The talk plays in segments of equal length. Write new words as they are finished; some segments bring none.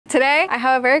Today, I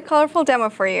have a very colorful demo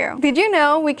for you. Did you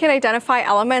know we can identify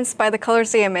elements by the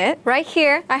colors they emit? Right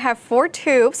here, I have 4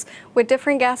 tubes with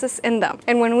different gases in them.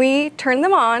 And when we turn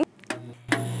them on,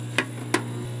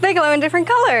 they glow in different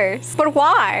colors. But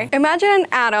why? Imagine an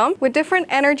atom with different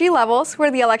energy levels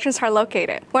where the electrons are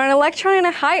located. When an electron in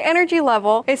a high energy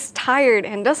level is tired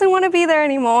and doesn't want to be there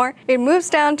anymore, it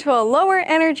moves down to a lower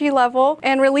energy level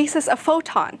and releases a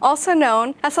photon, also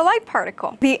known as a light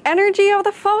particle. The energy of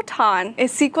the photon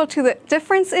is equal to the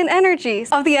difference in energies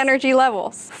of the energy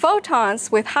levels.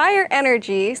 Photons with higher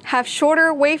energies have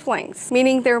shorter wavelengths,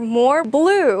 meaning they're more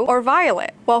blue or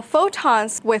violet, while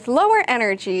photons with lower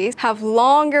energies have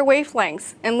longer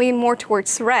wavelengths and lean more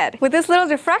towards red. With this little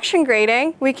diffraction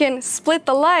grating, we can split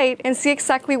the light and see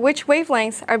exactly which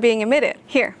wavelengths are being emitted.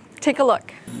 Here, take a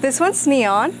look. This one's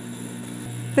neon,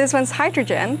 this one's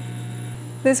hydrogen,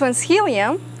 this one's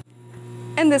helium,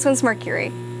 and this one's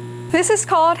mercury. This is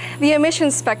called the emission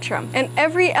spectrum, and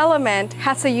every element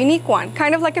has a unique one,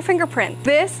 kind of like a fingerprint.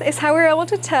 This is how we're able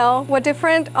to tell what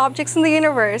different objects in the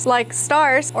universe, like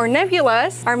stars or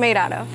nebulas, are made out of.